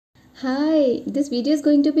Hi, this video is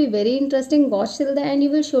going to be very interesting. Watch till the end, you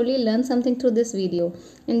will surely learn something through this video.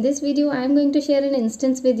 In this video, I am going to share an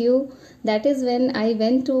instance with you. That is when I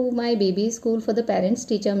went to my baby school for the parents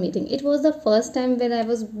teacher meeting. It was the first time when I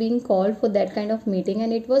was being called for that kind of meeting,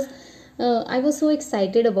 and it was I was so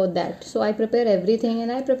excited about that. So I prepare everything,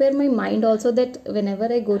 and I prepare my mind also that whenever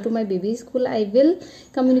I go to my baby school, I will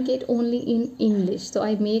communicate only in English. So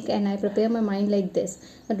I make and I prepare my mind like this.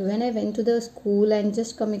 But when I went to the school and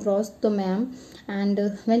just come across the ma'am,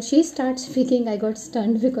 and when she starts speaking, I got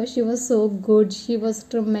stunned because she was so good. She was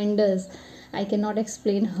tremendous. I cannot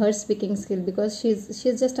explain her speaking skill because she's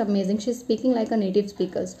just amazing. She's speaking like a native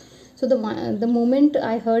speaker. So the moment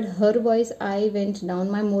I heard her voice, I went down.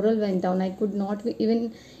 My moral went down. I could not be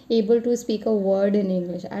even able to speak a word in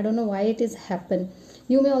English. I don't know why it is happened.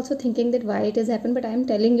 You may also thinking that why it has happened, but I am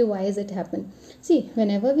telling you why is it happened. See,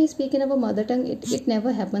 whenever we speak in our mother tongue, it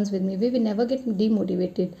never happens with me. We will never get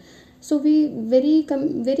demotivated. So we very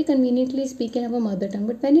conveniently speak in our mother tongue,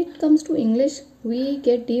 but when it comes to English, we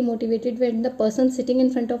get demotivated when the person sitting in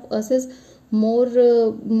front of us is more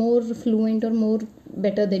fluent or more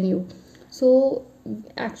better than you. So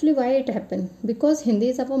actually, why it happened? Because Hindi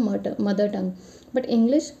is our mother tongue, but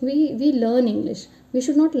English, we learn English. We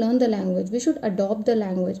should not learn the language, we should adopt the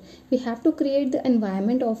language. We have to create the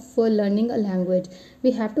environment of learning a language.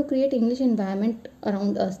 We have to create English environment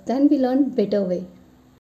around us, then we learn better way.